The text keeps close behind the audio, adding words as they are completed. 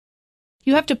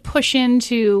You have to push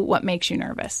into what makes you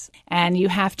nervous, and you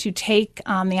have to take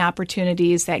on the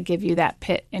opportunities that give you that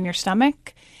pit in your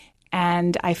stomach.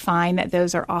 And I find that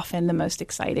those are often the most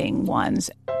exciting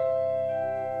ones.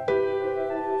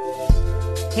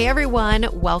 Hey everyone,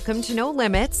 welcome to No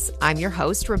Limits. I'm your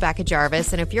host, Rebecca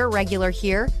Jarvis, and if you're a regular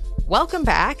here, welcome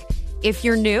back. If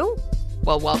you're new,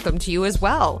 well, welcome to you as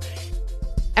well.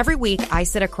 Every week, I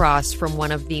sit across from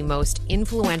one of the most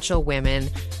influential women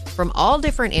from all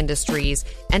different industries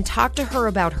and talk to her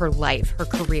about her life, her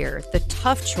career, the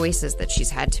tough choices that she's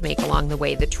had to make along the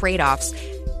way, the trade-offs.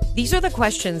 These are the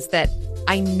questions that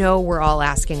I know we're all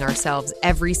asking ourselves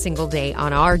every single day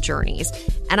on our journeys.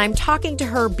 And I'm talking to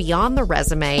her beyond the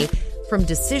resume, from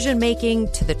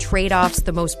decision-making to the trade-offs,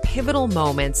 the most pivotal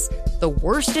moments, the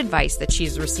worst advice that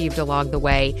she's received along the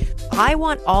way. I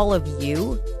want all of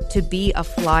you to be a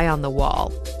fly on the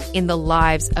wall in the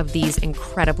lives of these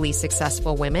incredibly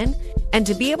successful women and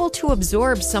to be able to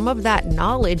absorb some of that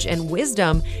knowledge and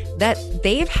wisdom that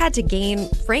they've had to gain,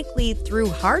 frankly, through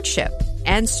hardship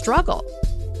and struggle.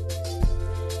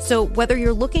 So whether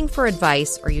you're looking for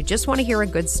advice or you just want to hear a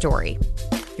good story,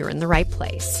 you're in the right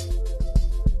place.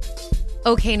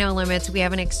 Okay, No Limits, we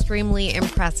have an extremely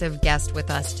impressive guest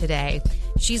with us today.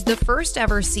 She's the first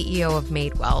ever CEO of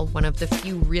Madewell, one of the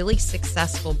few really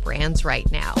successful brands right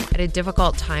now at a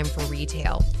difficult time for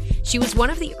retail. She was one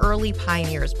of the early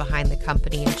pioneers behind the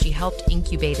company, and she helped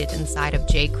incubate it inside of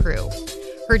J.Crew.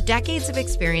 Her decades of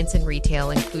experience in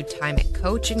retail include time at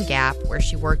Coach and Gap, where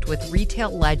she worked with retail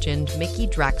legend Mickey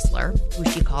Drexler, who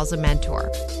she calls a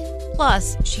mentor.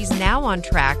 Plus, she's now on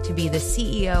track to be the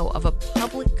CEO of a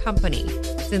public company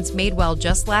since Madewell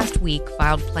just last week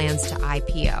filed plans to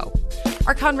IPO.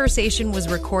 Our conversation was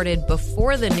recorded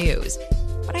before the news,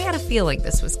 but I had a feeling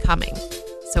this was coming.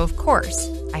 So, of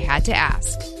course, I had to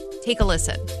ask. Take a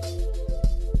listen.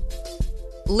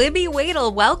 Libby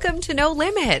Wadle, welcome to No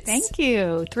Limits. Thank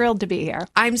you. Thrilled to be here.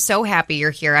 I'm so happy you're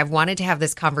here. I've wanted to have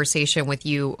this conversation with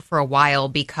you for a while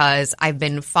because I've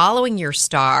been following your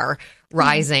star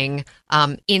rising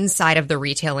inside of the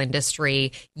retail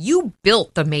industry. You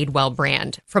built the Madewell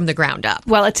brand from the ground up.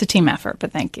 Well, it's a team effort,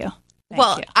 but thank you.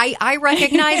 I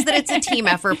recognize that it's a team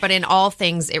effort, but in all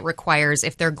things it requires,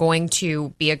 if they're going to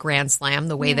be a grand slam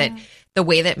the way that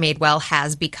Madewell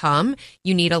has become,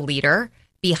 you need a leader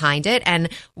behind it. And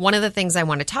one of the things I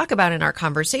want to talk about in our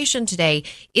conversation today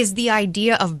is the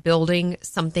idea of building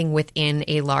something within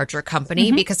a larger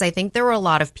company, because I think there are a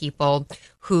lot of people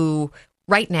who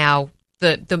right now,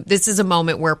 this is a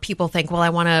moment where people think, well, I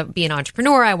want to be an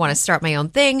entrepreneur. I want to start my own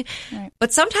thing. Right.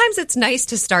 But sometimes it's nice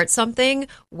to start something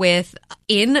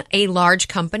in a large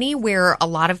company where a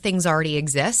lot of things already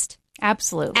exist.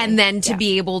 Absolutely. And then to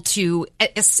be able to,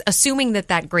 assuming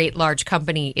that great large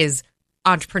company is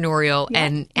entrepreneurial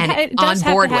and on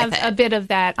board with it. A bit of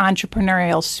that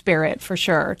entrepreneurial spirit for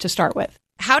sure to start with.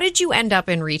 How did you end up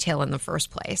in retail in the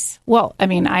first place? Well, I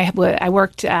mean, I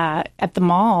worked at the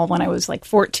mall when I was like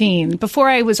 14. Before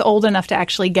I was old enough to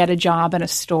actually get a job in a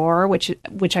store, which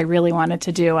I really wanted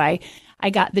to do. I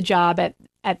got the job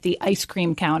at the ice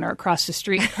cream counter across the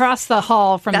street, across the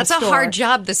hall from the store. That's a hard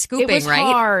job, the scooping, right? It was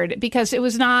hard because it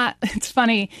was not, it's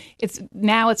funny,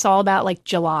 now it's all about like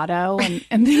gelato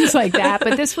and things like that.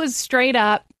 But this was straight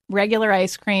up regular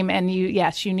ice cream. And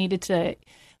you needed to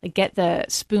get the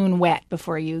spoon wet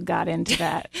before you got into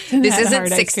that. This isn't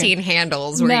 16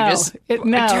 handles where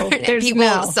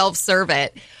people self-serve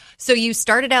it. So you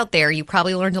started out there. You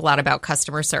probably learned a lot about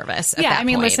customer service at that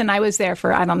point. Listen, I was there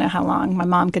for I don't know how long. My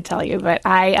mom could tell you. But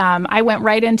I went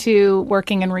right into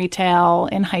working in retail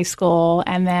in high school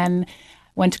and then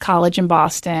went to college in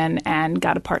Boston and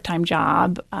got a part-time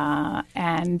job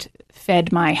and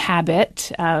fed my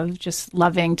habit of just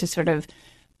loving to sort of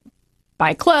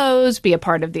buy clothes, be a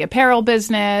part of the apparel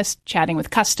business, chatting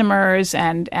with customers,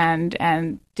 and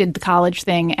did the college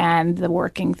thing and the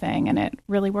working thing, and it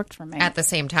really worked for me. At the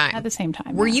same time? At the same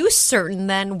time. Were you certain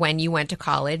then when you went to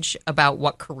college about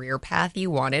what career path you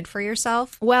wanted for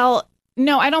yourself? Well,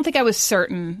 no, I don't think I was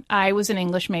certain. I was an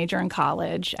English major in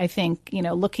college. I think,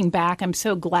 looking back, I'm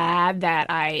so glad that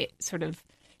I sort of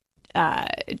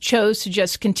chose to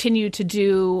just continue to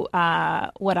do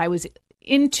what I was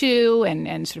into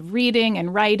and sort of reading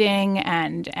and writing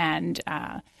and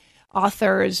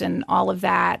authors and all of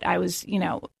that. I was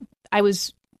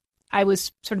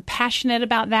sort of passionate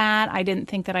about that. I didn't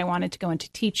think that I wanted to go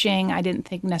into teaching. I didn't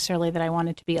think necessarily that I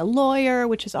wanted to be a lawyer,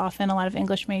 which is often a lot of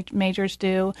English majors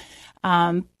do.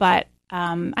 But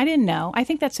I didn't know. I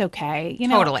think that's okay.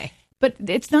 Totally. But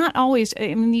it's not always,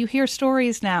 I mean, you hear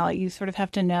stories now, you sort of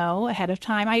have to know ahead of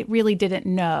time. I really didn't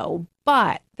know,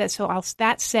 But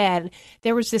that said,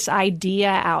 there was this idea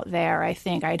out there. I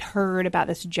think I'd heard about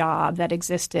this job that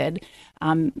existed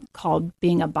called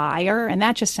being a buyer, and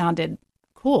that just sounded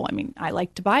cool. I mean, I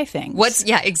like to buy things.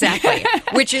 Yeah, exactly.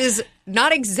 Which is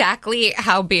not exactly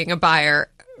how being a buyer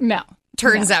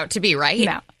turns out to be, right?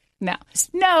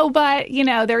 No, but,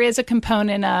 there is a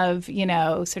component of,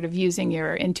 sort of using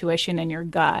your intuition and your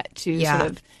gut to sort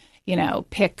of,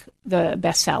 pick the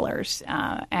best sellers.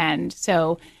 And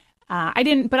so I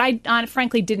didn't, but I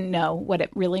frankly didn't know what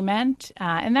it really meant.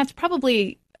 And that's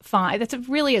probably fine. That's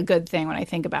really a good thing when I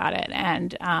think about it.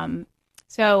 And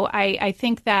so I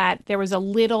think that there was a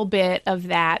little bit of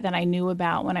that I knew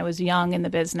about when I was young in the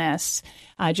business,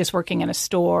 just working in a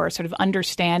store, sort of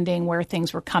understanding where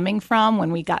things were coming from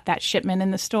when we got that shipment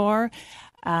in the store.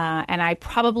 And I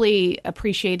probably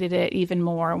appreciated it even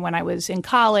more when I was in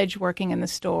college working in the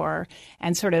store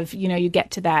and sort of, you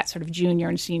get to that sort of junior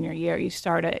and senior year, you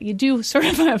do sort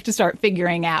of have to start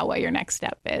figuring out what your next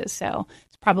step is. So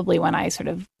it's probably when I sort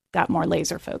of got more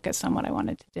laser focused on what I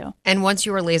wanted to do. And once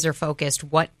you were laser focused,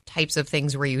 what types of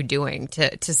things were you doing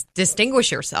to distinguish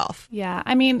yourself? Yeah,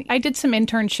 I mean, I did some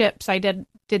internships. I did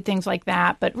things like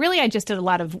that, but really I just did a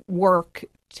lot of work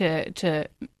to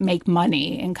make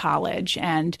money in college.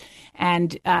 And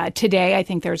today I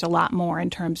think there's a lot more in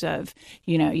terms of,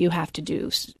 you have to do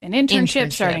an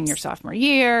internship starting your sophomore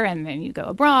year, and then you go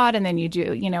abroad, and then you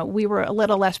do, we were a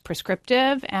little less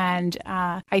prescriptive. And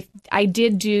I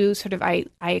did do sort of, I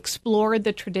explored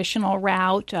the traditional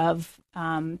route of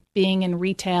being in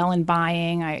retail and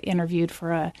buying. I interviewed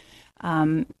for a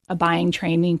buying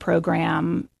training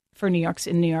program in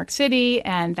New York City,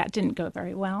 and that didn't go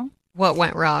very well. What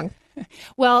went wrong?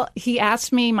 Well, he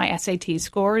asked me my SAT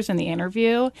scores in the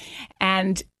interview,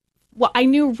 and I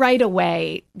knew right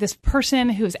away this person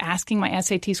who's asking my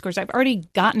SAT scores, I've already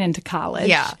gotten into college.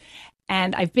 Yeah.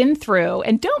 And I've been through,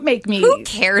 and don't make me... Who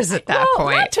cares at that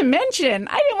point? Not to mention,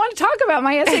 I didn't want to talk about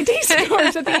my SAT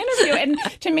scores at the interview. And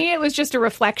to me, it was just a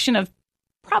reflection of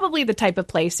probably the type of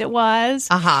place it was.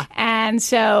 And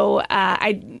so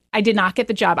I did not get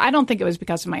the job. I don't think it was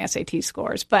because of my SAT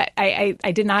scores, but I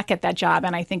did not get that job.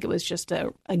 And I think it was just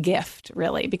a gift,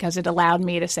 really, because it allowed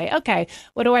me to say, okay,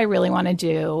 what do I really want to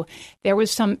do? There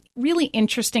was some really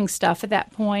interesting stuff at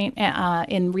that point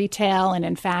in retail and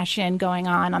in fashion going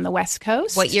on the West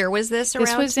Coast. What year was this around?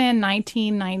 This was in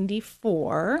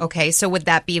 1994. Okay, so would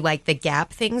that be like the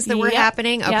Gap things that were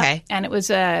happening? Okay. Yep. And it was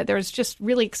there was just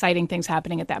really exciting things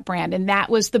happening at that brand. And that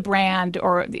was the brand,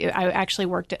 or I actually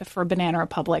worked for Banana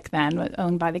Republic then,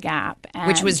 owned by the Gap. And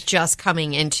which was just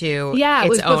coming into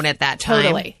its own at that time.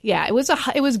 Totally. Yeah,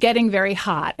 it was getting very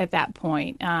hot at that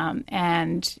point.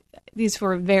 And these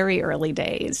were very early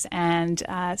days. And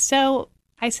so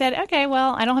I said, okay,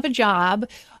 well, I don't have a job.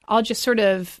 I'll just sort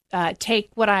of take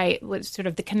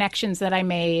the connections that I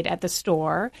made at the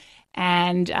store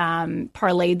and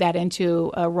parlayed that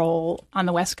into a role on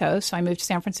the West Coast. So I moved to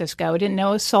San Francisco. I didn't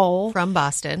know a soul. From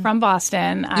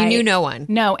Boston. You knew no one.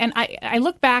 No. And I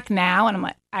look back now and I'm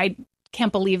like, I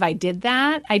can't believe I did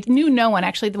that. I knew no one.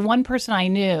 Actually, the one person I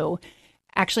knew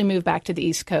actually moved back to the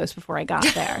East Coast before I got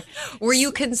there. Were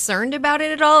you concerned about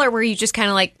it at all? Or were you just kind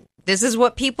of like, this is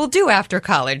what people do after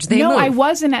college? They move. I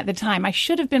wasn't at the time. I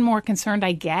should have been more concerned,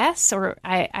 I guess. Or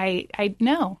I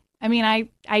know. I mean, I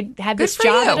had this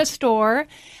job at a store.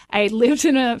 I lived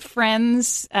in a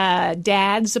friend's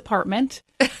dad's apartment,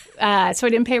 so I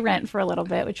didn't pay rent for a little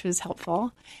bit, which was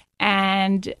helpful.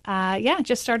 And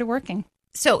just started working.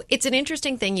 So it's an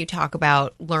interesting thing you talk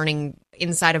about learning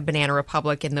inside of Banana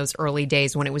Republic in those early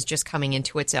days when it was just coming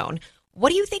into its own.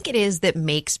 What do you think it is that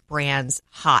makes brands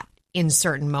hot in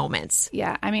certain moments?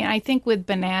 Yeah, I mean, I think with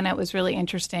Banana, it was really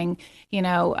interesting,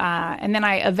 and then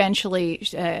I eventually,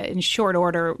 in short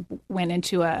order, went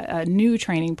into a new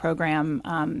training program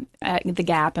at the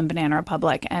Gap and Banana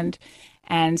Republic,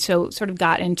 and so sort of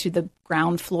got into the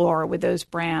ground floor with those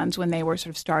brands when they were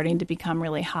sort of starting to become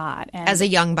really hot. And as a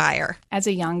young buyer.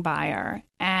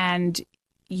 And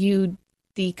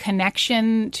the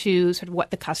connection to sort of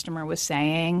what the customer was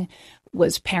saying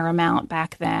was paramount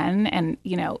back then. And,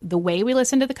 the way we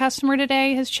listen to the customer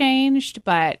today has changed,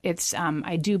 but it's,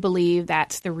 I do believe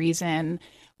that's the reason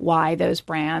why those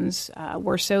brands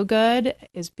were so good,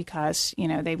 is because,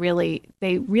 they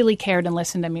really cared and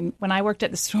listened. I mean, when I worked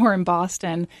at the store in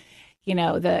Boston,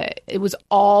 it was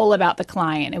all about the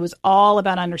client. It was all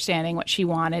about understanding what she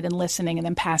wanted and listening and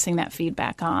then passing that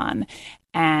feedback on.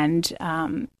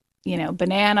 And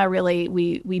Banana really,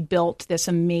 we built this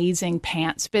amazing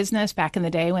pants business back in the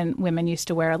day when women used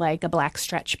to wear like a black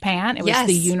stretch pant. It was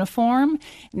the uniform.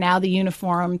 Now the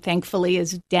uniform, thankfully,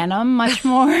 is denim much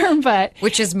more, but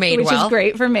which is Madewell. Which is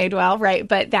great for Madewell, right?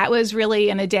 But that was really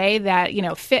in a day that,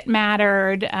 fit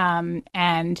mattered,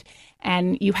 and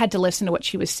you had to listen to what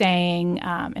she was saying.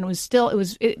 And it was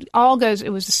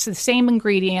the same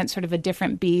ingredient, sort of a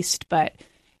different beast, but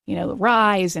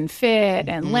rise and fit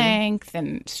and length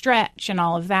and stretch and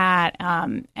all of that.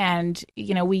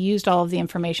 We used all of the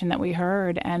information that we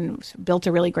heard and built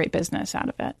a really great business out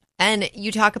of it. And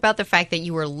you talk about the fact that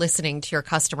you were listening to your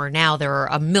customer. Now there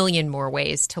are a million more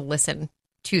ways to listen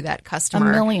to that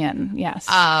customer. A million, yes.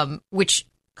 Which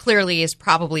clearly is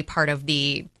probably part of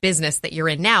the business that you're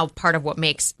in now, part of what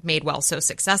makes Madewell so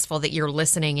successful, that you're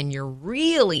listening and you're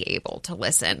really able to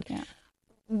listen. Yeah.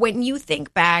 When you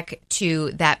think back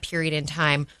to that period in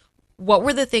time, what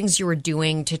were the things you were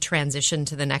doing to transition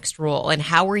to the next role? And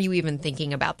how were you even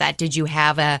thinking about that? Did you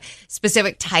have a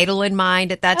specific title in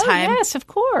mind at that time? Yes, of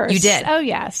course. You did? Oh,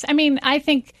 yes. I mean, I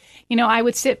think, I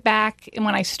would sit back, and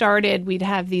when I started, we'd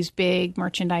have these big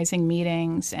merchandising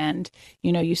meetings, and,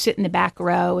 you sit in the back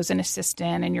row as an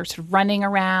assistant, and you're sort of running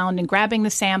around and grabbing the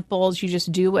samples. You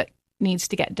just do what needs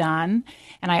to get done.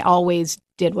 And I always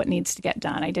did what needs to get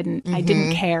done. I didn't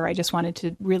care. I just wanted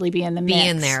to really be in the mix. Be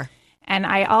in there. And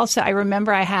I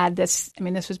remember I had this,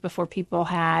 this was before people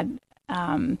had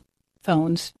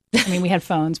phones. We had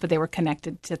phones, but they were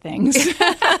connected to things.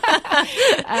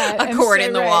 A cord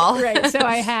in the wall. Right. So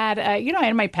I had, I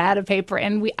had my pad of paper,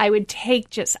 and I would take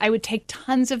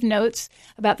tons of notes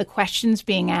about the questions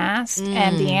being asked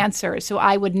and the answers. So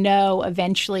I would know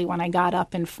eventually when I got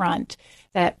up in front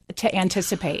that to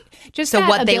anticipate. Just so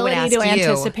what they would ask to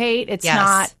anticipate.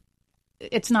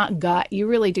 It's not gut. You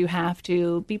really do have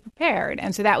to be prepared.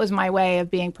 And so that was my way of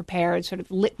being prepared, sort of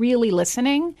really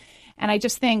listening. And I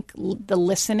just think the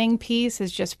listening piece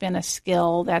has just been a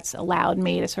skill that's allowed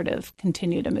me to sort of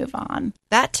continue to move on.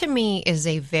 That to me is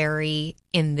a very,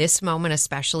 in this moment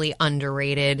especially,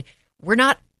 underrated. We're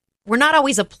not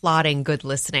always applauding good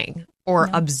listening or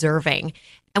observing.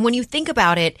 And when you think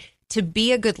about it, to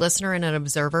be a good listener and an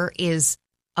observer is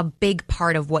a big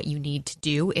part of what you need to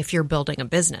do if you're building a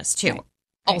business too. Right.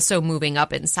 Also moving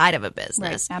up inside of a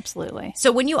business. Right, absolutely.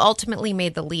 So when you ultimately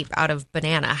made the leap out of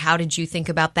Banana, how did you think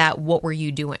about that? What were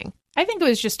you doing? I think it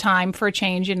was just time for a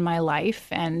change in my life,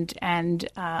 and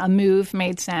a move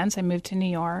made sense. I moved to New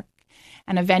York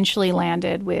and eventually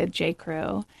landed with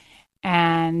J.Crew,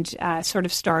 and sort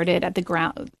of started at the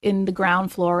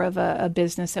ground floor of a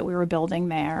business that we were building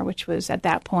there, which was at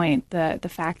that point the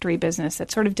factory business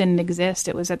that sort of didn't exist.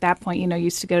 It was at that point,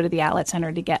 used to go to the outlet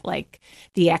center to get like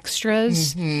the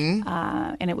extras,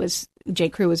 and it was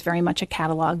J.Crew was very much a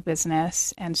catalog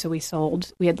business, and so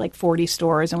we had like 40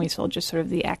 stores, and we sold just sort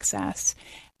of the excess.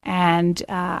 And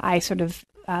I sort of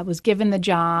was given the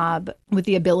job with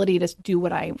the ability to do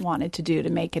what I wanted to do to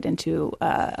make it into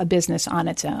a business on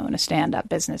its own, a stand-up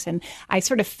business. And I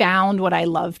sort of found what I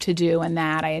love to do in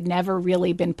that. I had never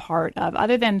really been part of,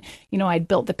 other than, I'd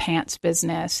built the pants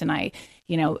business, and I,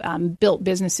 built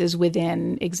businesses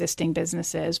within existing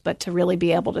businesses, but to really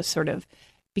be able to sort of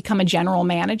become a general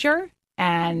manager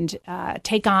and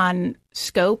take on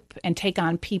scope and take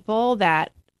on people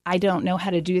that I don't know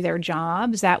how to do their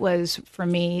jobs. That was, for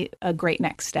me, a great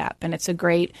next step. And it's a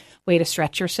great way to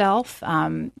stretch yourself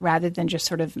rather than just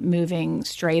sort of moving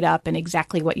straight up and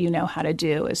exactly what you know how to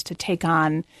do, is to take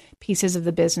on pieces of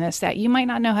the business that you might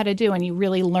not know how to do. And you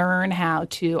really learn how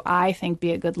to, I think,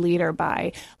 be a good leader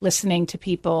by listening to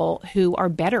people who are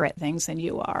better at things than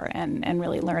you are, and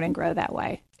really learn and grow that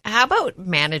way. How about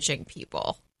managing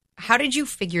people? How did you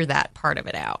figure that part of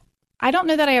it out? I don't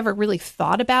know that I ever really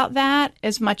thought about that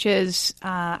as much as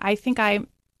I think I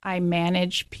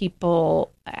manage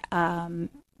people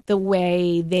the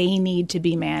way they need to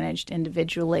be managed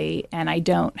individually, and I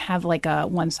don't have like a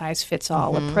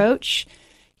one-size-fits-all approach.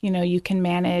 You can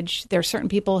manage, there are certain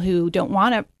people who don't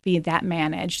want to be that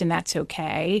managed, and that's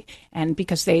okay, and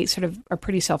because they sort of are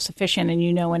pretty self-sufficient and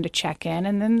you know when to check in.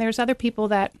 And then there's other people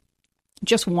that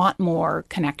just want more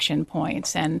connection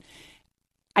points. And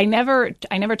I never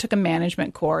took a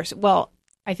management course. Well,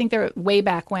 I think way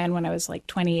back when I was like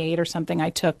 28 or something, I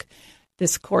took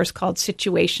this course called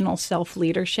Situational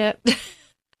Self-Leadership.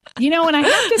 And I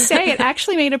have to say it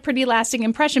actually made a pretty lasting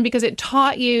impression, because it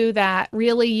taught you that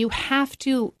really you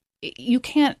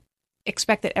can't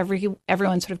expect that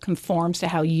everyone sort of conforms to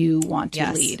how you want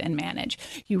to lead and manage.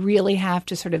 You really have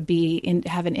to sort of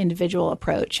have an individual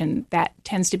approach, and that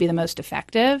tends to be the most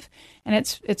effective. And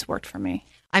it's worked for me.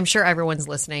 I'm sure everyone's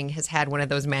listening has had one of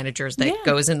those managers that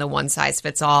goes in the one size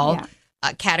fits all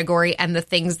category, and the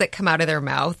things that come out of their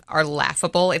mouth are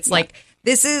laughable. It's like,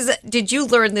 did you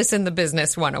learn this in the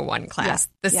Business 101 class,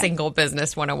 single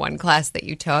Business 101 class that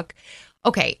you took?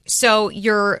 Okay, so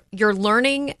you're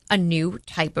learning a new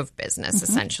type of business,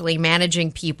 essentially,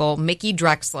 managing people. Mickey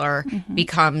Drexler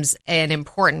becomes an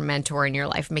important mentor in your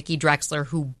life. Mickey Drexler,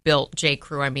 who built J.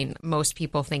 Crew. I mean, most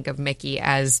people think of Mickey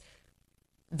as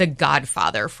the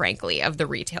godfather, frankly, of the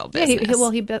retail business.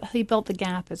 He built the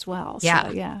Gap as well.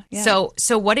 Yeah.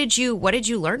 So what did you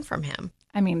learn from him?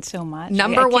 I mean, so much.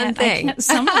 Number one thing. I can't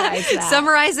summarize that.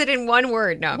 Summarize it in one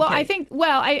word. No. I think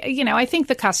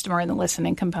the customer and the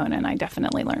listening component, I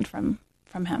definitely learned from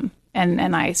him,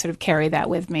 and I sort of carry that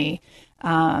with me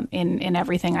in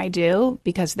everything I do,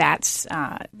 because that's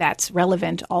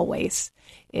relevant always.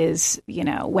 Is,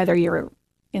 whether you're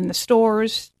in the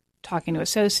stores talking to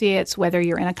associates, whether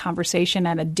you're in a conversation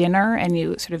at a dinner and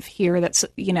you sort of hear that,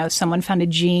 someone found a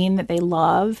jean that they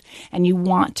love and you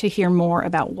want to hear more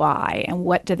about why and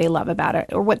what do they love about it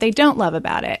or what they don't love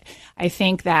about it. I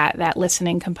think that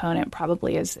listening component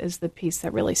probably is the piece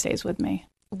that really stays with me.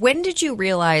 When did you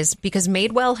realize, because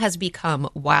Madewell has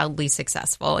become wildly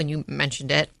successful, and you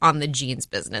mentioned it, on the jeans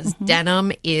business,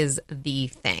 denim is the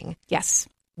thing. Yes.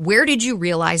 Where did you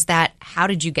realize that? How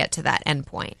did you get to that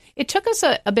endpoint? It took us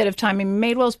a bit of time. I mean,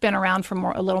 Madewell's been around for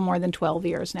a little more than 12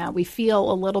 years now. We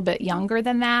feel a little bit younger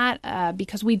than that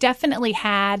because we definitely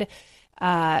had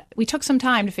we took some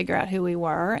time to figure out who we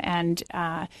were, and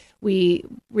we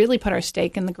really put our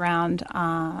stake in the ground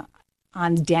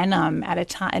on denim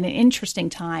at an interesting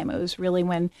time. It was really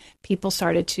when people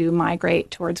started to migrate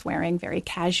towards wearing very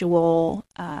casual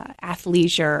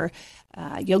athleisure,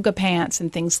 yoga pants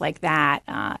and things like that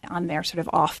on their sort of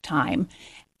off time.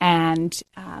 And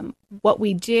what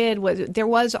we did was, there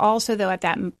was also, though, at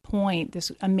that point,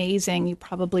 this amazing, you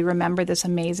probably remember this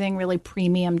amazing, really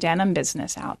premium denim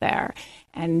business out there.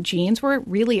 And jeans were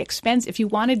really expensive. If you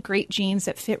wanted great jeans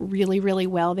that fit really, really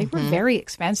well, they were very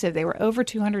expensive. They were over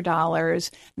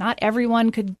 $200. Not everyone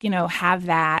could, have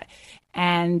that.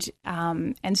 And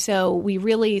so we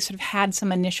really sort of had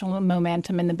some initial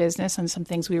momentum in the business on some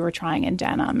things we were trying in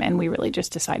denim, and we really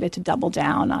just decided to double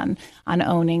down on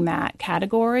owning that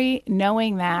category,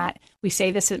 knowing that we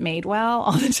say this at Madewell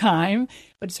all the time,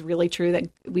 but it's really true that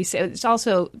we say it's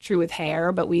also true with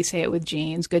hair, but we say it with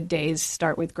jeans. Good days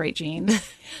start with great jeans.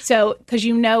 So, because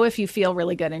if you feel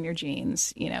really good in your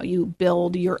jeans, you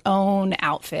build your own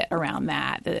outfit around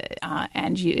that,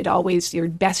 and your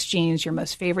best jeans, your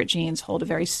most favorite jeans, hold a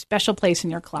very special place in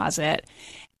your closet.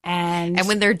 And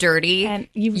when they're dirty,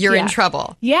 you're in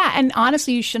trouble. Yeah, and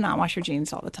honestly, you should not wash your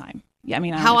jeans all the time. Yeah, I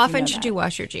mean, how often should you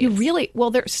wash your jeans?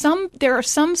 There are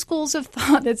some schools of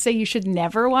thought that say you should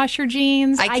never wash your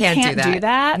jeans. I can't do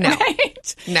that. No.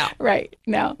 Right? No. Right.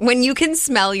 No. When you can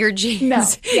smell your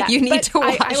jeans, you need to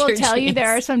wash your jeans. I will tell you,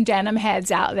 there are some denim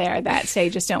heads out there that say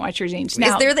just don't wash your jeans.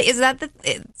 Now,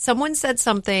 someone said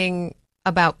something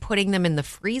about putting them in the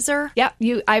freezer? Yeah,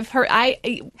 I've heard.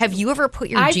 Have you ever put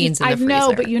your jeans in the freezer?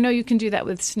 No, but you can do that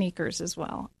with sneakers as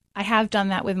well. I have done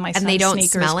that with my son's sneakers. And they don't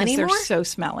smell anymore? They're so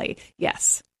smelly.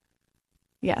 Yes.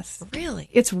 Really?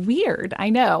 It's weird, I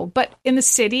know. But in the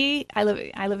city, I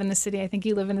live in the city. I think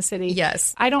you live in the city.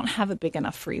 Yes. I don't have a big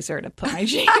enough freezer to put my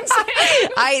jeans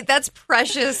in. That's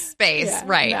precious space,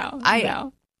 right?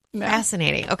 No.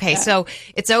 Fascinating. Okay, so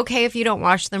it's okay if you don't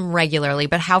wash them regularly,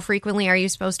 but how frequently are you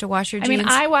supposed to wash your jeans? I mean,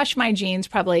 I wash my jeans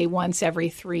probably once every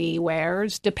 3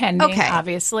 wears, depending,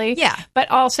 obviously. Yeah. But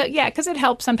also, because it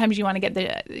helps. Sometimes you want to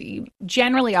get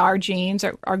generally our jeans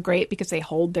are great because they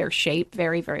hold their shape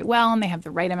very, very well, and they have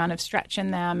the right amount of stretch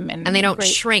in them. And they don't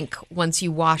shrink once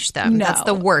you wash them. No. That's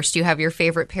the worst. You have your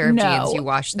favorite pair of jeans, you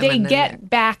wash them. They get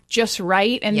back just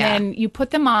right, and then you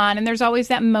put them on, and there's always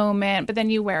that moment, but then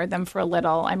you wear them for a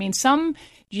little. I mean, some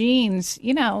jeans,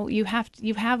 you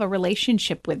have a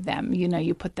relationship with them.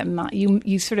 You put them on.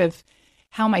 You sort of,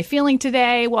 how am I feeling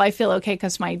today? Well, I feel okay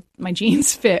because my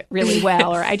jeans fit really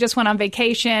well. Or I just went on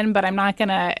vacation, but I'm not going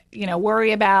to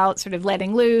worry about sort of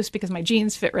letting loose because my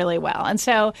jeans fit really well. And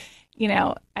so,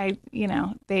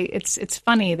 it's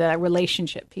funny, the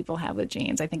relationship people have with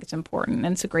jeans. I think it's important,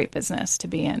 and it's a great business to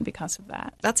be in because of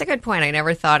that. That's a good point. I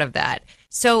never thought of that.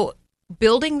 So,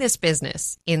 building this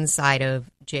business inside of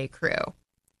J. Crew,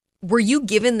 were you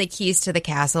given the keys to the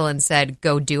castle and said,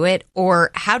 go do it?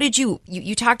 Or how did you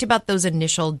talked about those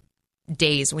initial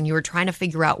days when you were trying to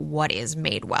figure out what is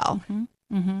Madewell.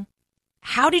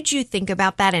 How did you think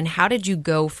about that, and how did you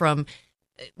go from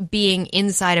being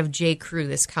inside of J. Crew,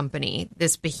 this company,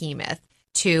 this behemoth,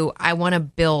 to I want to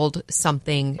build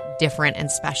something different and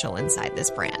special inside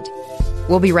this brand?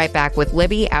 We'll be right back with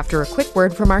Libby after a quick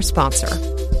word from our sponsor.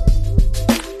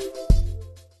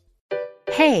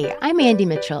 Hey, I'm Andy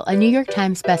Mitchell, a New York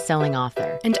Times bestselling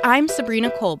author. And I'm Sabrina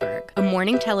Kohlberg, a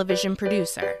morning television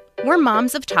producer. We're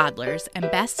moms of toddlers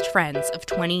and best friends of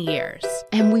 20 years.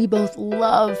 And we both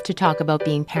love to talk about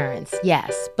being parents,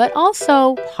 yes, but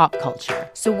also pop culture.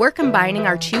 So we're combining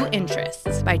our two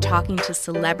interests by talking to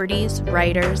celebrities,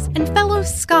 writers, and fellow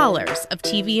scholars of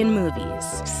TV and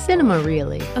movies. Cinema,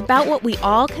 really. About what we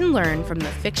all can learn from the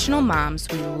fictional moms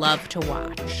we love to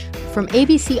watch. From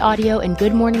ABC Audio and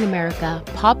Good Morning America,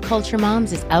 Pop Culture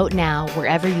Moms is out now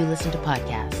wherever you listen to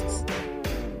podcasts.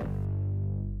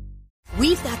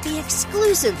 We've got the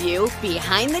exclusive view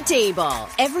behind the table.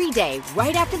 Every day,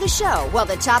 right after the show, while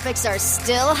the topics are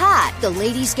still hot, the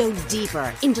ladies go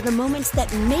deeper into the moments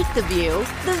that make the View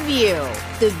the View.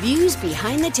 The Views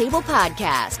Behind the Table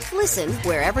podcast. Listen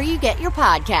wherever you get your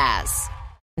podcasts.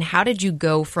 And how did you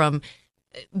go from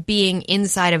being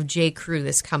inside of J. Crew,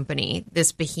 this company,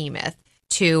 this behemoth,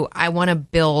 to I want to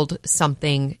build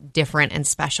something different and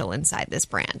special inside this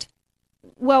brand?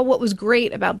 Well, what was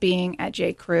great about being at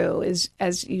J. Crew is,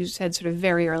 as you said sort of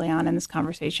very early on in this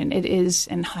conversation, it is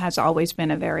and has always been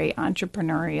a very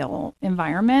entrepreneurial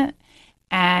environment.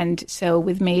 And so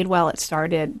with Madewell, it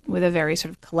started with a very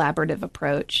sort of collaborative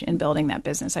approach in building that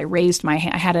business. I raised my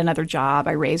hand. I had another job.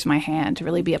 I raised my hand to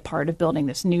really be a part of building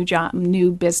this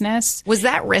new business. Was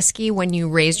that risky when you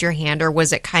raised your hand, or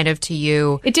was it kind of to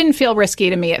you? It didn't feel risky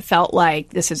to me. It felt like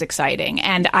this is exciting.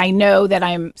 And I know that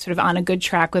I'm sort of on a good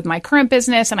track with my current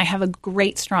business, and I have a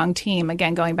great, strong team.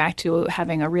 Again, going back to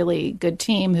having a really good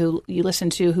team who you listen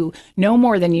to, who know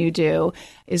more than you do,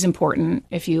 is important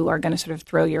if you are going to sort of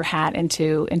throw your hat into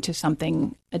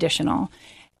something additional.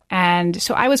 And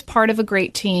so I was part of a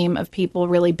great team of people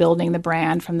really building the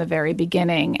brand from the very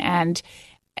beginning. And,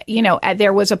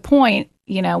 there was a point,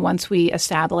 once we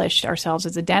established ourselves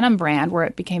as a denim brand where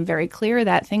it became very clear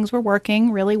that things were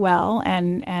working really well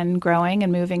and growing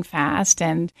and moving fast.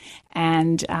 And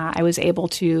I was able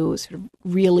to sort of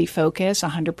really focus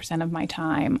 100% of my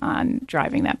time on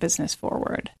driving that business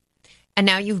forward. And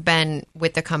now you've been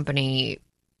with the company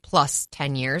plus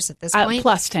 10 years at this point?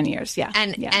 Plus 10 years, yeah.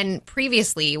 And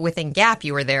previously within Gap,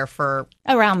 you were there for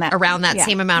around that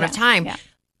same amount of time. Yeah.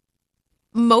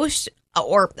 Most,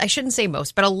 or I shouldn't say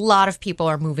most, but a lot of people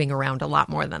are moving around a lot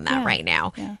more than that right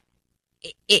now. Yeah.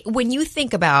 When you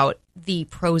think about the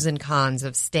pros and cons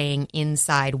of staying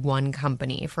inside one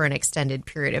company for an extended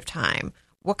period of time,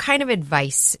 what kind of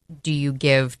advice do you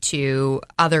give to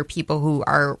other people who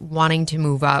are wanting to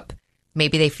move up?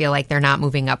 Maybe they feel like they're not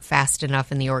moving up fast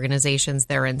enough in the organizations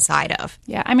they're inside of.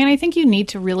 Yeah, I think you need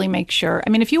to really make sure.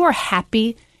 If you are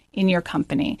happy in your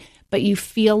company, but you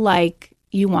feel like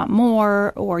you want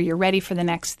more or you're ready for the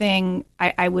next thing,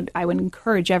 I would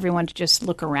encourage everyone to just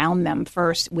look around them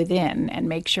first within and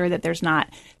make sure that there's not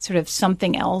sort of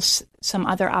something else, some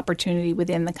other opportunity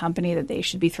within the company that they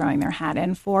should be throwing their hat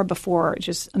in for before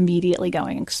just immediately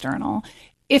going external.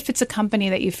 If it's a company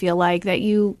that you feel like that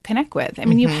you connect with.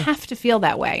 You have to feel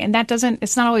that way. And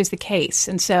it's not always the case.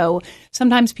 And so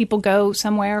sometimes people go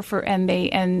somewhere and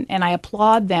I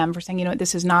applaud them for saying,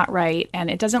 this is not right. And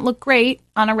it doesn't look great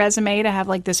on a resume to have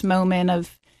like this moment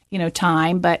of,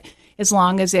 time, but as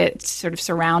long as it's sort of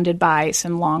surrounded by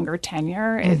some longer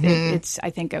tenure, it's, I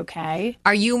think, okay.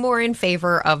 Are you more in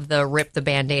favor of the rip the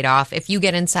Band-Aid off if you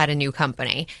get inside a new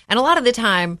company? And a lot of the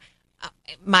time,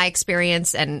 my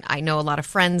experience, and I know a lot of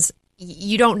friends,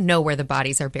 you don't know where the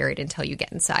bodies are buried until you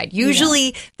get inside.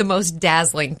 Usually the most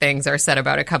dazzling things are said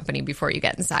about a company before you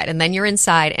get inside. And then you're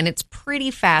inside, and it's pretty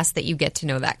fast that you get to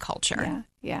know that culture.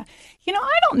 Yeah.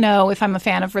 I don't know if I'm a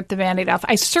fan of rip the Band-Aid off.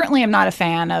 I certainly am not a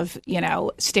fan of,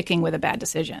 sticking with a bad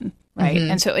decision, right?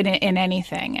 And so in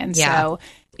anything. And so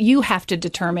you have to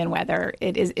determine whether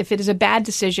if it is a bad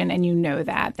decision and you know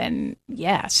that, then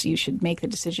yes, you should make the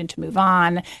decision to move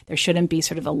on. There shouldn't be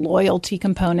sort of a loyalty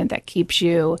component that keeps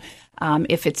you,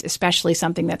 if it's especially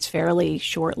something that's fairly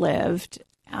short-lived.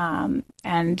 And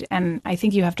I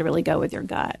think you have to really go with your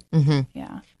gut.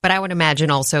 Yeah. But I would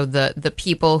imagine also the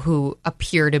people who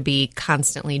appear to be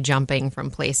constantly jumping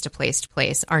from place to place to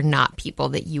place are not people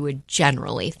that you would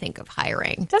generally think of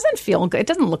hiring. It doesn't feel good. It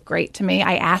doesn't look great to me.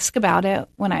 I ask about it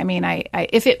when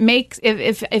if it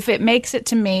makes it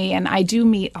to me, and I do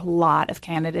meet a lot of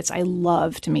candidates. I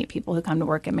love to meet people who come to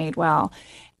work at Madewell.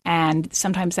 And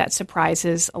sometimes that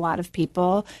surprises a lot of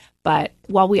people. But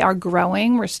while we are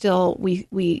growing, we're still we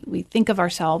think of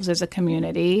ourselves as a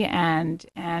community, and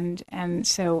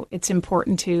so it's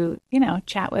important to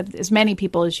chat with as many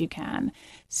people as you can.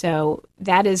 So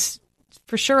that is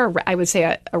for sure, I would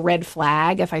say a red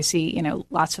flag if I see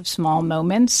lots of small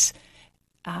moments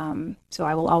So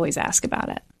I will always ask about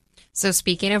it. So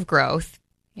speaking of growth,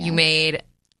 you made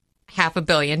 $500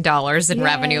 million in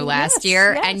revenue last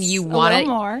year, and you want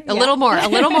a little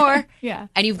more. Yeah.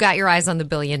 And you've got your eyes on the $1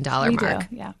 billion mark.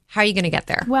 Yeah. How are you going to get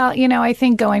there? Well, I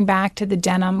think going back to the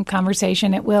denim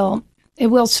conversation, it will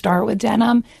start with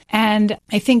denim. And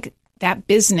I think that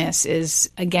business is,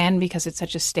 again, because it's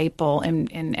such a staple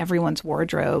in everyone's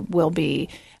wardrobe, will be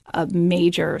a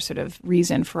major sort of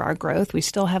reason for our growth. We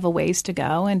still have a ways to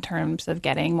go in terms of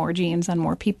getting more jeans on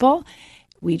more people.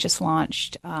 We just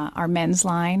launched our men's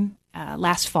line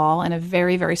last fall in a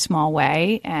very, very small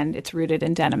way, and it's rooted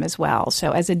in denim as well.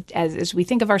 So as we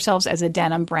think of ourselves as a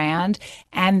denim brand,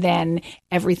 and then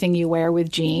everything you wear with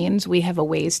jeans, we have a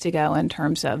ways to go in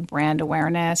terms of brand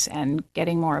awareness and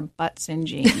getting more butts in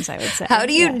jeans, I would say. How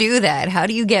do you do that? How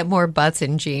do you get more butts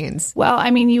in jeans? Well,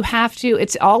 I mean, you have to.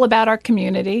 It's all about our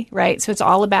community, right? So it's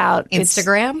all about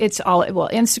Instagram.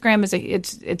 Instagram is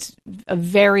it's a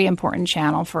very important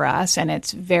channel for us, and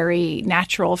it's very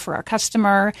natural for our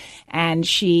customer. And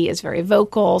she is very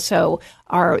vocal. So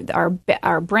our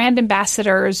brand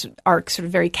ambassadors are sort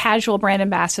of very casual brand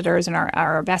ambassadors, and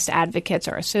our best advocates,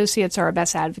 our associates are our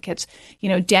best advocates.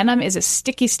 Denim is a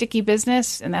sticky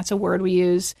business, and that's a word we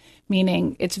use,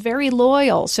 meaning it's very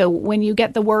loyal. So when you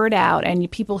get the word out and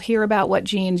people hear about what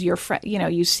jeans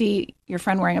you see your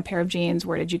friend wearing a pair of jeans,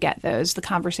 where did you get those? The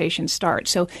conversation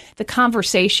starts. So the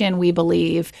conversation, we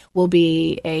believe, will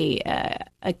be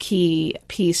a key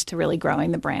piece to really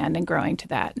growing the brand and growing to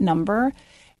that number,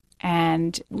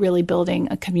 and really building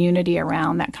a community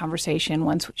around that conversation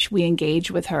once we engage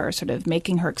with her, sort of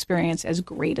making her experience as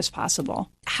great as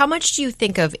possible. How much do you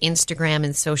think of Instagram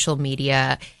and social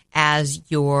media as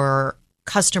your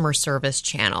customer service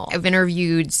channel? I've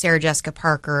interviewed Sarah Jessica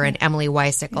Parker and Emily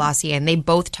Weiss at Glossier, and they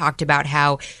both talked about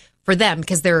how, for them,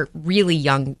 because they're really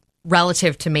young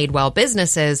relative to Madewell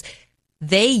businesses,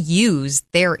 they use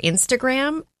their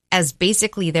Instagram as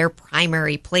basically their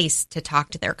primary place to talk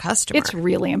to their customer. It's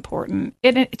really important.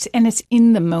 It's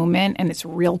in the moment, and it's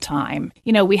real time.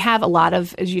 We have a lot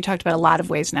of, as you talked about, a lot of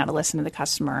ways now to listen to the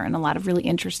customer, and a lot of really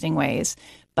interesting ways.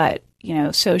 But,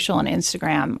 social and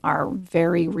Instagram are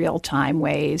very real-time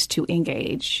ways to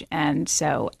engage. And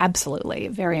so absolutely,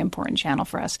 a very important channel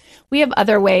for us. We have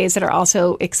other ways that are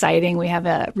also exciting. We have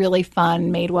a really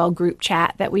fun Madewell group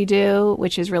chat that we do,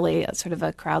 which is really sort of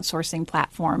a crowdsourcing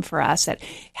platform for us that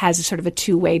has a sort of a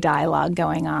two-way dialogue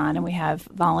going on. And we have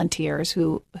volunteers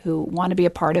who want to be a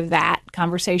part of that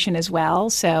conversation as well.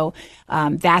 So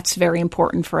that's very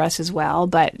important for us as well.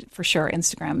 But for sure,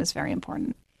 Instagram is very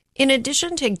important. In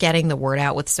addition to getting the word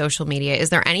out with social media, is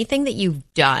there anything that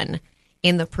you've done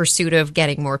in the pursuit of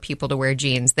getting more people to wear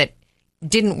jeans that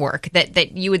didn't work,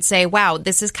 that you would say, wow,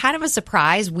 this is kind of a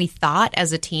surprise? We thought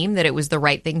as a team that it was the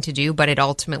right thing to do, but it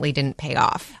ultimately didn't pay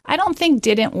off. I don't think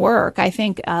didn't work. I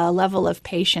think a level of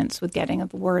patience with getting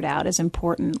the word out is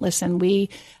important. Listen, we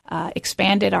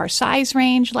expanded our size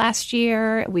range last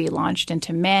year. We launched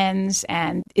into men's,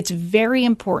 and it's very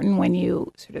important when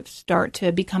you sort of start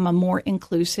to become a more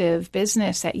inclusive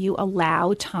business that you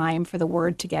allow time for the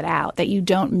word to get out, that you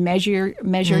don't measure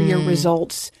your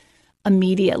results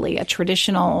immediately. In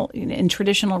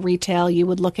traditional retail, you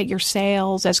would look at your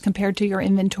sales as compared to your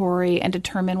inventory and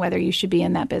determine whether you should be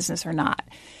in that business or not.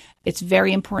 It's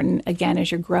very important, again,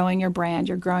 as you're growing your brand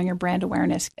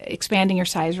awareness, expanding your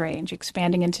size range,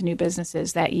 expanding into new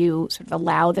businesses, that you sort of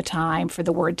allow the time for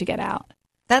the word to get out.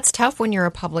 That's tough when you're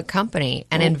a public company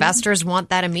and investors want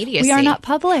that immediacy. We are not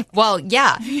public. Well,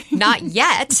 yeah, not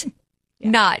yet.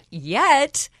 Not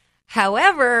yet.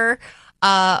 However,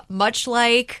 much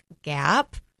like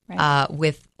Gap,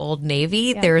 with Old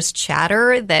Navy, there's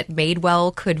chatter that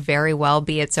Madewell could very well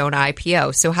be its own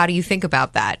IPO. So how do you think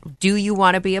about that? Do you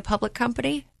want to be a public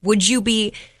company? Would you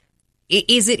be?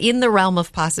 Is it in the realm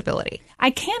of possibility?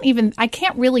 I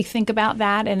can't really think about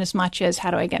that in as much as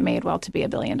how do I get Madewell to be $1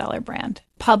 billion brand?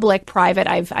 Public, private,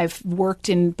 I've worked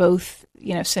in both,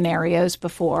 scenarios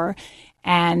before.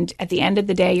 And at the end of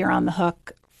the day, you're on the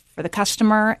hook for the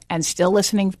customer and still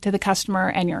listening to the customer.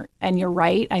 And you're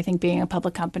right. I think being a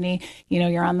public company,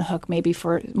 you're on the hook maybe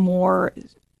for more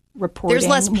reporting. There's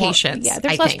less patience.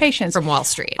 There's less patience from Wall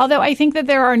Street. Although I think that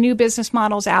there are new business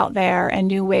models out there and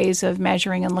new ways of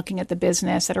measuring and looking at the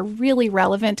business that are really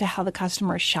relevant to how the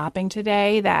customer is shopping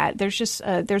today, that there's just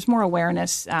there's more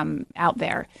awareness out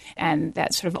there, and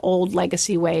that sort of old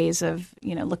legacy ways of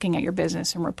looking at your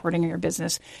business and reporting on your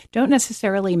business don't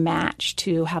necessarily match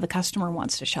to how the customer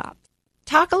wants to shop.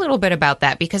 Talk a little bit about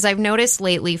that, because I've noticed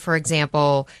lately, for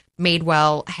example,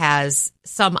 Madewell has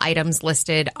some items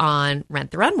listed on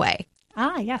Rent the Runway.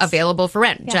 Ah, yes. Available for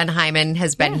rent. Yeah. Jen Hyman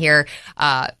has been here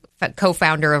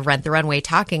co-founder of Rent the Runway,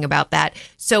 talking about that.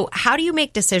 So how do you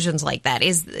make decisions like that?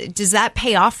 Does that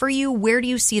pay off for you? Where do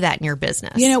you see that in your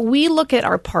business? We look at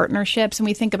our partnerships and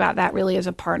we think about that really as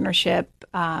a partnership.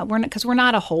 Because we're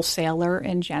not a wholesaler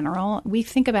in general. We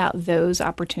think about those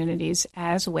opportunities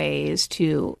as ways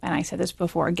to, and I said this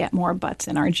before, get more butts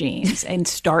in our jeans and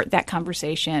start that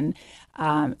conversation.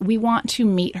 We want to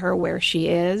meet her where she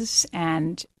is,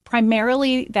 and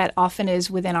primarily that often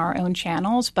is within our own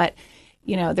channels. But,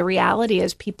 the reality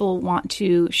is people want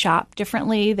to shop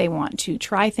differently. They want to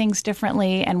try things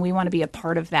differently, and we want to be a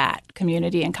part of that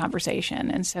community and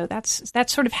conversation. And so that's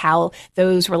sort of how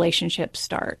those relationships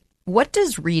start. What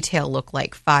does retail look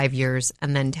like 5 years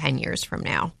and then 10 years from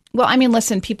now? Well, I mean,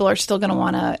 listen, people are still going to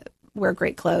want to wear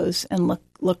great clothes and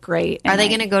look great. Are they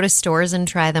going to go to stores and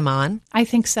try them on? I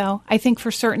think so. I think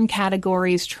for certain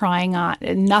categories, trying on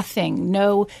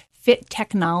no fit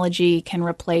technology can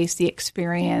replace the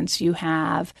experience you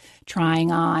have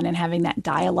trying on and having that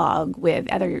dialogue with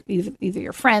either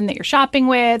your friend that you're shopping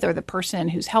with or the person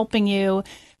who's helping you.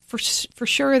 For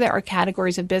sure, there are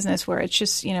categories of business where it's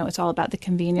just, it's all about the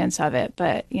convenience of it.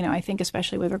 But, I think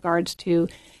especially with regards to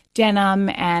denim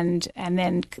and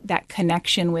then that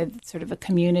connection with sort of a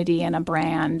community and a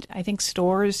brand, I think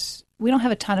stores, we don't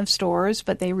have a ton of stores,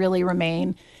 but they really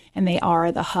remain and they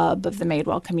are the hub of the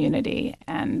Madewell community.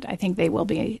 And I think they will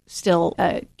be still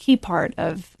a key part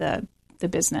of the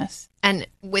business. And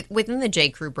within the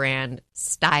J. Crew brand,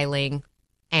 styling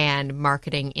and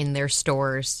marketing in their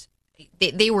stores,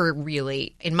 they were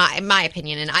really, in my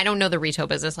opinion, and I don't know the retail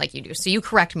business like you do, so you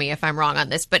correct me if I'm wrong on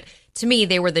this, but to me,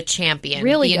 they were the champion,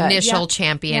 really the initial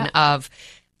champion of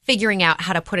figuring out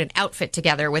how to put an outfit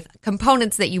together with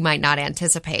components that you might not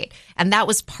anticipate. And that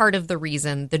was part of the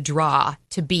reason, the draw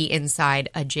to be inside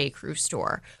a J. Crew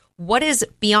store. What is,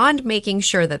 beyond making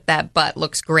sure that butt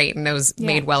looks great in those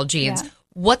Madewell jeans,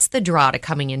 what's the draw to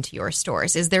coming into your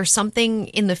stores? Is there something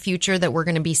in the future that we're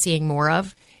going to be seeing more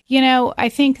of? I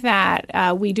think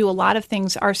that we do a lot of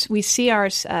things. We see our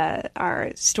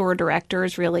store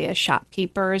directors really as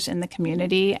shopkeepers in the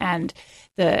community, and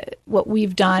what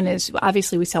we've done is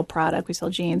obviously we sell product, we sell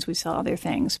jeans, we sell other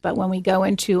things. But when we go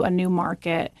into a new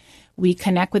market, we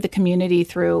connect with the community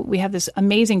we have this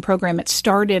amazing program. It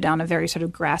started on a very sort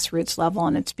of grassroots level,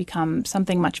 and it's become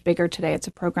something much bigger today. It's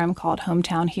a program called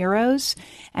Hometown Heroes.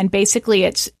 And basically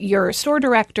it's your store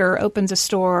director opens a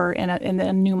store in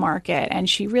a new market, and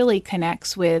she really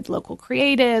connects with local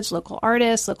creatives, local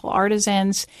artists, local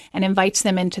artisans, and invites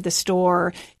them into the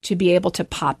store to be able to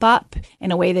pop up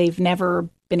in a way they've never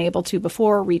been able to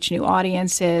before, reach new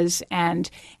audiences, and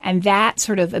that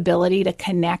sort of ability to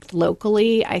connect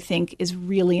locally, I think, is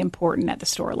really important at the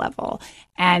store level.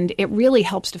 And it really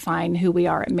helps define who we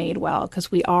are at Madewell,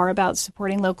 because we are about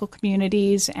supporting local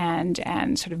communities and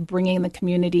sort of bringing the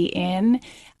community in.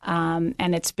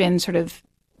 And it's been sort of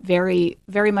very,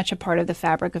 very much a part of the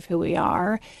fabric of who we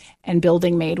are and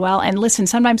building Madewell. And listen,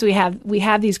 sometimes we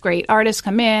have these great artists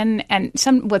come in, and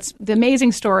what's the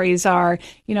amazing stories are,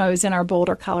 I was in our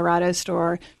Boulder, Colorado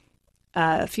store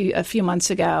a few months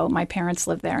ago. My parents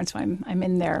live there, and so I'm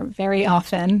in there very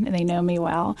often, and they know me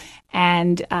well.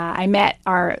 And I met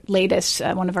our latest,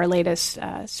 one of our latest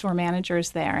store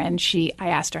managers there, and I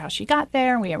asked her how she got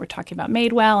there, and we were talking about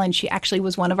Madewell, and she actually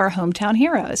was one of our hometown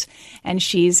heroes. And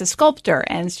she's a sculptor,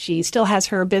 and she still has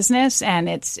her business, and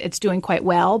it's doing quite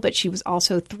well. But she was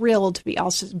also thrilled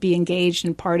to be engaged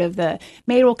in part of the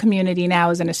Madewell community now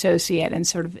as an associate, and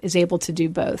sort of is able to do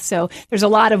both. So there's a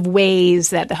lot of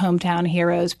ways that the Hometown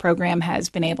Heroes program has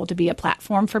been able to be a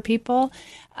platform for people.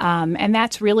 And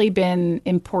that's really been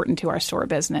important to our store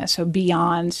business. So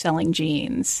beyond selling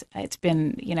jeans, it's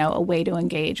been, a way to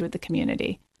engage with the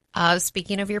community.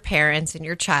 Speaking of your parents and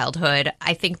your childhood,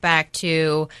 I think back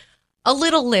to a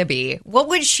little Libby. What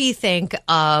would she think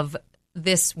of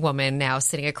this woman now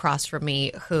sitting across from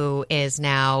me, who is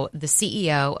now the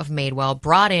CEO of Madewell,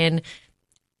 brought in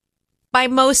by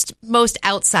most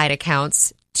outside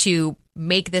accounts to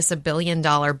make this $1 billion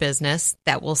business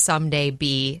that will someday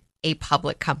be a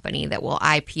public company that will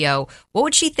IPO? What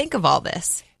would she think of all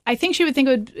this? I think she would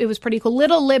think it was pretty cool.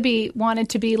 Little Libby wanted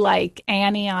to be like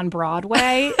Annie on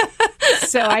Broadway,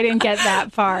 so I didn't get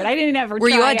that part. I didn't ever. Were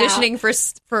you auditioning for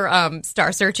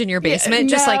Star Search in your basement,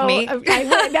 just like me?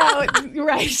 No,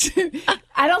 right.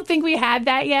 I don't think we had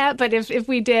that yet, but if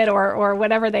we did, or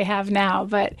whatever they have now,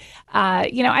 but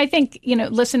I think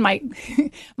listen, my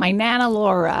my Nana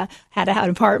Laura had an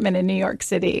apartment in New York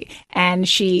City, and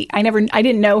I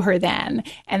didn't know her then,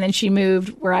 and then she moved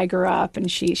where I grew up,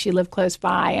 and she lived close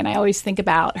by, and I always think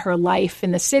about her life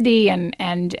in the city and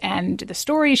the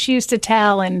stories she used to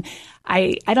tell, and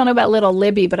I don't know about little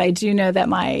Libby, but I do know that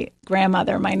my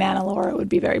grandmother, my Nana Laura, would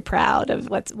be very proud of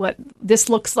what this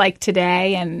looks like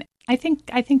today, and I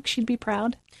think she'd be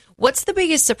proud. What's the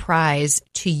biggest surprise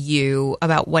to you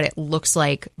about what it looks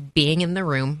like being in the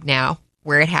room now,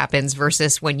 where it happens,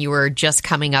 versus when you were just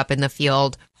coming up in the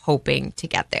field hoping to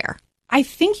get there? I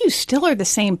think you still are the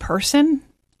same person.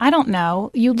 I don't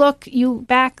know.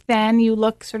 Back then, you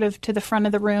look sort of to the front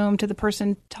of the room, to the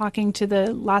person talking to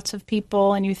the lots of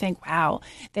people, and you think, wow,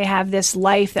 they have this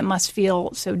life that must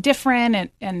feel so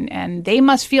different, and they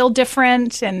must feel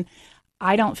different, and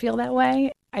I don't feel that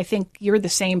way. I think you're the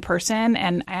same person,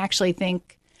 and I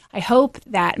hope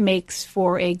that makes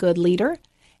for a good leader,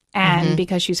 and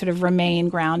because you sort of remain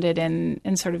grounded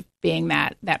in sort of being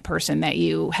that person that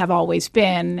you have always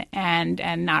been,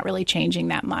 and not really changing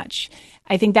that much.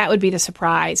 I think that would be the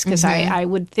surprise, because I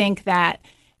would think that,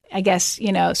 I guess,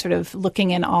 sort of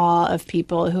looking in awe of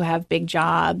people who have big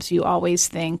jobs, you always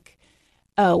think,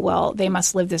 oh, well, they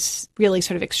must live this really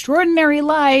sort of extraordinary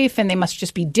life, and they must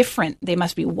just be different. They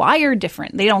must be wired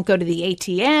different. They don't go to the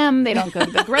ATM. They don't go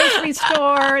to the grocery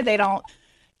store. They don't,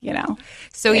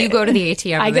 So you go to the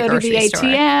ATM I in the go to the grocery store.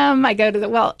 ATM. I go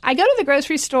to the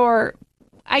grocery store.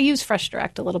 I use Fresh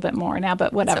Direct a little bit more now,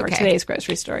 but whatever. Okay. Today's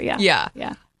grocery store, yeah.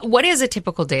 What is a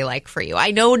typical day like for you? I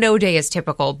know no day is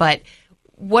typical, but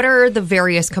what are the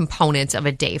various components of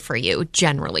a day for you,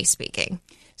 generally speaking?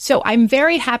 So I'm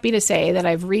very happy to say that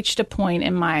I've reached a point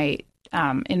in my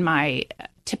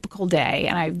typical day,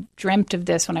 and I've dreamt of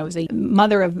this when I was a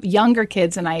mother of younger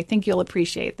kids, and I think you'll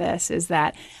appreciate this, is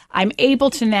that I'm able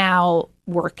to now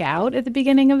work out at the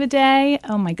beginning of a day.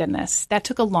 Oh my goodness, that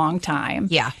took a long time.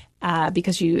 Yeah.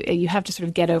 Because you have to sort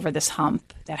of get over this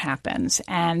hump that happens.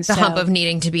 And the hump of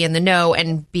needing to be in the know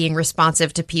and being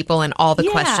responsive to people, and all the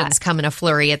questions come in a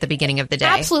flurry at the beginning of the day.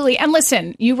 Absolutely. And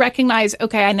listen, you recognize,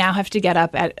 okay, I now have to get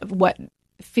up at what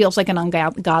feels like an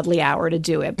ungodly hour to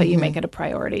do it, but you make it a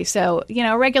priority. So,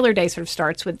 a regular day sort of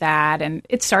starts with that, and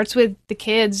it starts with the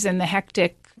kids and the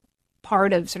hectic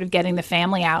part of sort of getting the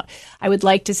family out. I would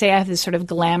like to say I have this sort of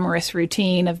glamorous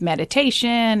routine of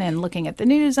meditation and looking at the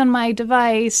news on my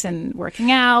device and working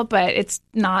out, but it's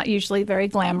not usually very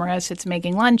glamorous. It's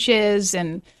making lunches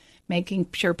and making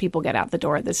sure people get out the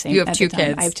door at the same time. You have two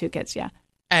kids? I have two kids, yeah.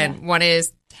 And one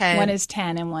is 10. One is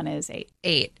 10 and one is 8.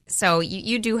 8. So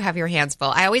you do have your hands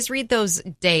full. I always read those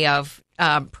day of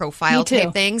profile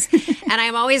type things, and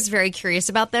I'm always very curious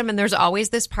about them. And there's always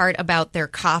this part about their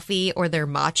coffee or their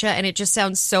matcha, and it just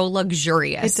sounds so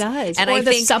luxurious. It does. And or I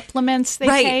the think, supplements they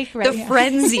take. Right, the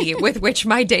frenzy with which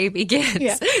my day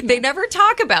begins. They never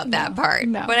talk about that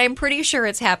part, but I'm pretty sure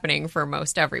it's happening for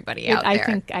most everybody out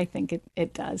there. I think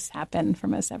it does happen for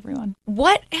most everyone.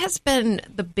 What has been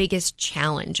the biggest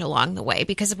challenge along the way?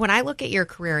 Because when I look at your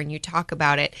career and you talk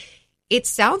about it, it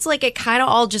sounds like it kind of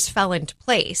all just fell into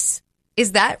place.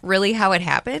 Is that really how it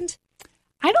happened?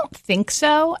 I don't think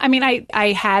so. I mean,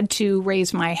 I had to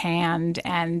raise my hand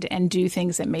and do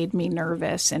things that made me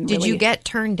nervous. And did you get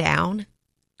turned down?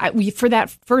 For that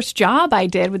first job I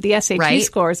did with the SAT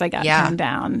scores, I got turned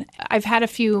down. I've had a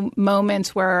few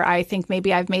moments where I think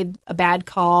maybe I've made a bad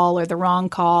call or the wrong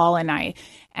call, and I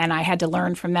had to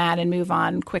learn from that and move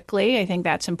on quickly. I think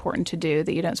that's important to do,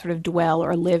 that you don't sort of dwell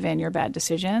or live in your bad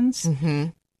decisions. Mm-hmm.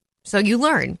 So you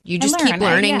learn. You just keep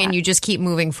learning, and you just keep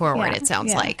moving forward, it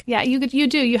sounds like. Yeah, you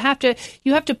do. You have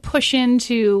to push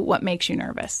into what makes you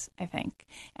nervous, I think.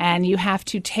 And you have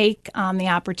to take on the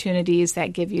opportunities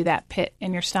that give you that pit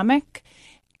in your stomach.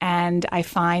 And I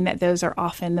find that those are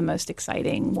often the most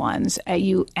exciting ones.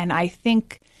 And I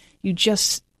think you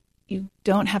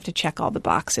don't have to check all the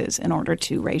boxes in order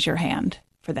to raise your hand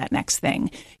for that next thing.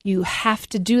 You have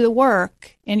to do the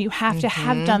work, and you have to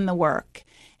have done the work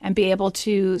and be able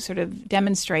to sort of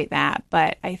demonstrate that.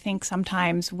 But I think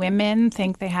sometimes women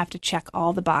think they have to check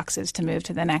all the boxes to move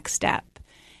to the next step.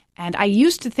 And I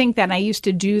used to think that, and I used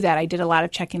to do that. I did a lot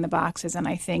of checking the boxes, and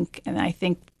I think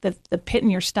that the pit in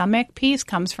your stomach piece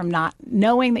comes from not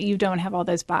knowing that you don't have all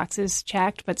those boxes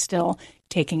checked, but still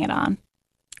taking it on.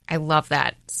 I love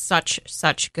that.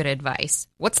 Such good advice.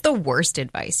 What's the worst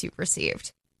advice you've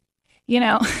received?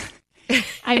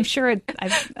 I'm sure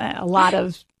I've a lot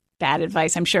of bad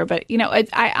advice, I'm sure. But,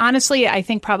 I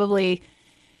think probably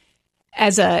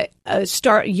as a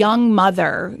young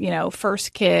mother,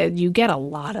 first kid, you get a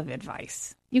lot of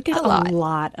advice. You get a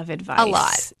lot of advice. A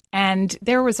lot. And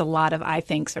there was a lot of, I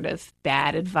think, sort of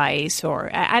bad advice, or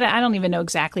I don't even know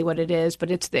exactly what it is, but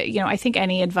it's I think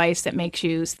any advice that makes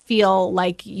you feel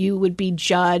like you would be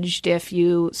judged if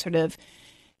you sort of,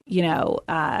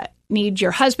 need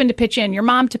your husband to pitch in, your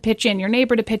mom to pitch in, your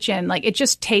neighbor to pitch in. Like, it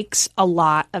just takes a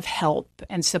lot of help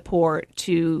and support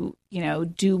to,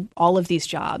 do all of these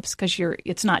jobs, because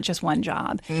it's not just one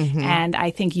job. Mm-hmm. And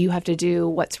I think you have to do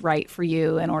what's right for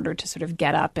you in order to sort of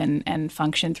get up and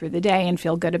function through the day and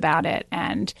feel good about it.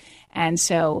 And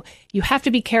so you have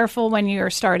to be careful when you're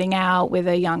starting out with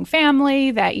a young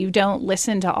family that you don't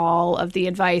listen to all of the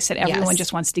advice that everyone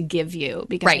just wants to give you,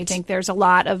 because I think there's a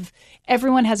lot of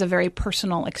everyone has a very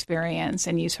personal experience,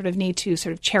 and you sort of need to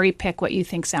sort of cherry pick what you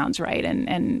think sounds right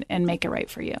and make it right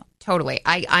for you. Totally.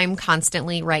 I'm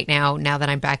constantly right now that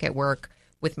I'm back at work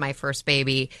with my first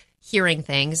baby, hearing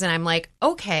things, and I'm like,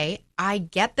 okay, I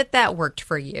get that worked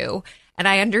for you. And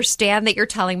I understand that you're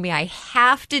telling me I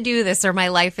have to do this or my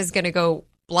life is going to go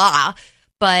blah,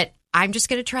 but I'm just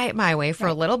going to try it my way for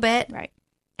a little bit. Right.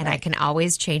 And I can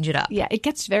always change it up. Yeah, it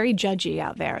gets very judgy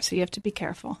out there, so you have to be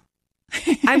careful.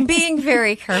 I'm being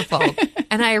very careful.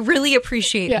 And I really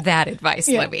appreciate that advice,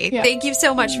 Libby. Yeah. Thank you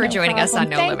so much for joining us on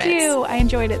No Limits. Thank you. I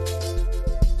enjoyed it.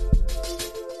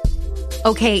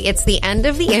 Okay, it's the end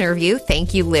of the interview.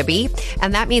 Thank you, Libby.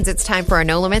 And that means it's time for our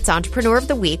No Limits Entrepreneur of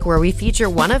the Week, where we feature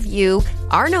one of you,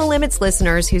 our No Limits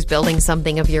listeners, who's building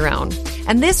something of your own.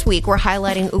 And this week, we're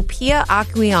highlighting Upia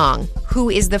Akwiang, who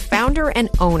is the founder and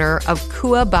owner of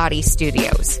Kua Body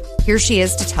Studios. Here she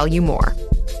is to tell you more.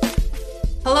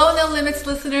 Hello, No Limits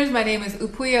listeners. My name is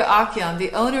Upia Akwiang,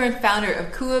 the owner and founder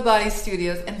of Kua Body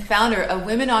Studios and founder of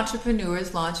Women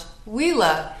Entrepreneurs Launch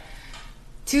Wheela.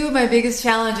 Two of my biggest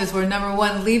challenges were, number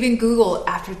one, leaving Google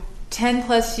after 10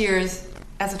 plus years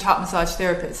as a top massage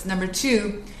therapist. Number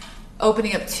two,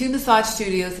 opening up 2 massage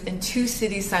studios in 2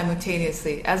 cities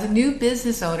simultaneously. As a new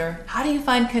business owner, how do you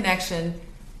find connection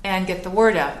and get the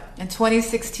word out? In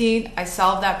 2016, I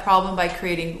solved that problem by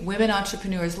creating Women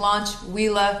Entrepreneurs Launch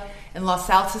Wheela in Los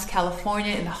Altos,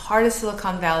 California, in the heart of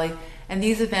Silicon Valley, and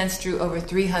these events drew over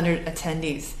 300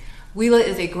 attendees. Wheela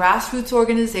is a grassroots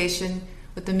organization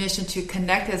with the mission to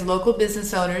connect as local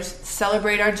business owners,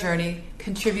 celebrate our journey,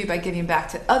 contribute by giving back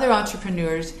to other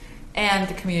entrepreneurs and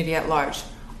the community at large.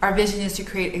 Our vision is to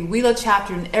create a Wheela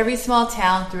chapter in every small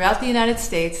town throughout the United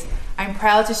States. I'm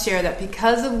proud to share that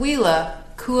because of Wheela,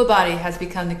 Kua Body has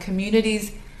become the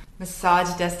community's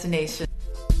massage destination.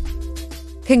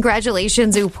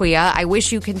 Congratulations, Upia. I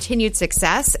wish you continued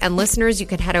success. And listeners, you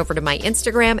can head over to my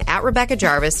Instagram at Rebecca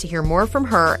Jarvis to hear more from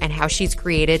her and how she's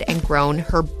created and grown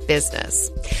her business.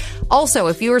 Also,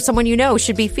 if you or someone you know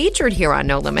should be featured here on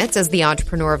No Limits as the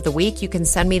Entrepreneur of the Week, you can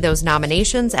send me those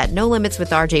nominations at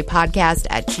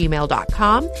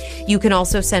nolimitswithrjpodcast@gmail.com. You can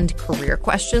also send career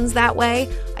questions that way.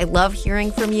 I love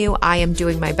hearing from you. I am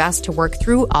doing my best to work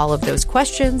through all of those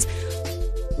questions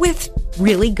with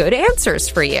really good answers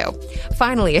for you.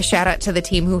 Finally, a shout out to the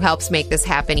team who helps make this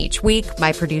happen each week.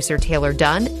 My producer, Taylor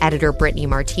Dunn, editor, Brittany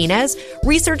Martinez,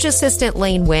 research assistant,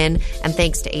 Lane Wynn, and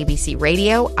thanks to ABC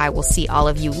Radio. I will see all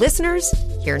of you listeners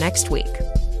here next week.